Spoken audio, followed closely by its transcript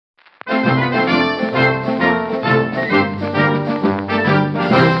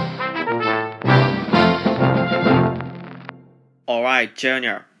Alright,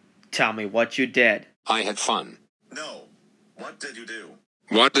 Junior. Tell me what you did. I had fun. No. What did you do?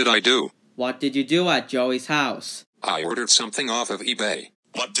 What did I do? What did you do at Joey's house? I ordered something off of eBay.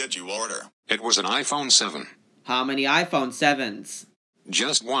 What did you order? It was an iPhone 7. How many iPhone 7s?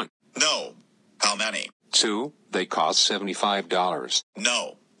 Just one. No. How many? 2. They cost $75.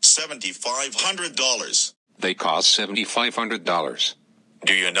 No. $7,500. They cost $7,500.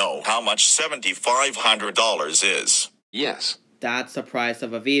 Do you know how much $7,500 is? Yes. That's the price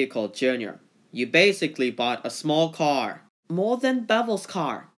of a vehicle, Junior. You basically bought a small car. More than Bevel's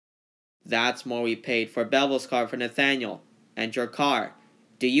car. That's more we paid for Bevel's car for Nathaniel. And your car.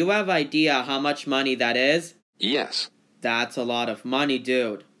 Do you have idea how much money that is? Yes. That's a lot of money,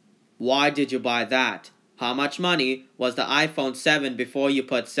 dude. Why did you buy that? How much money was the iPhone 7 before you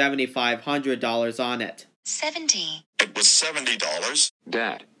put $7,500 on it? 70. It was $70.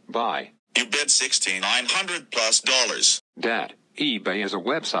 Dad, buy. You bid $1,600+. Dad, eBay is a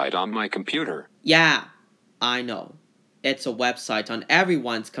website on my computer. Yeah, I know. It's a website on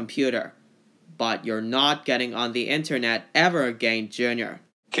everyone's computer. But you're not getting on the internet ever again, Junior.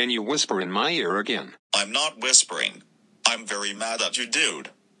 Can you whisper in my ear again? I'm not whispering. I'm very mad at you,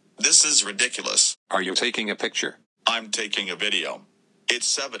 dude. This is ridiculous. Are you taking a picture? I'm taking a video.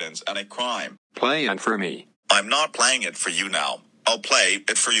 It's evidence and a crime. Play it for me. I'm not playing it for you now. I'll play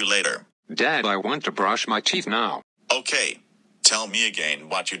it for you later. Dad, I want to brush my teeth now. Okay. Tell me again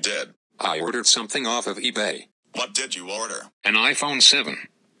what you did. I ordered something off of eBay. What did you order? An iPhone 7.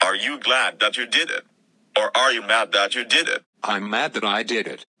 Are you glad that you did it? Or are you mad that you did it? I'm mad that I did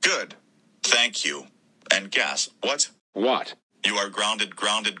it. Good. Thank you. And guess what? What? You are grounded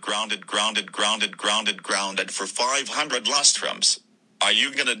for 500 lustrums. Are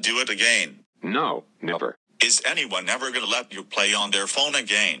you gonna do it again? No, never. Is anyone ever gonna let you play on their phone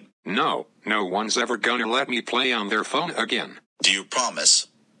again? No, no one's ever gonna let me play on their phone again. Do you promise?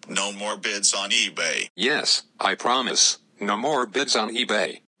 No more bids on eBay. Yes, I promise. No more bids on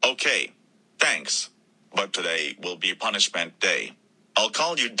eBay. Okay. Thanks. But today will be punishment day. I'll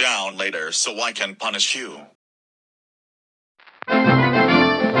call you down later so I can punish you.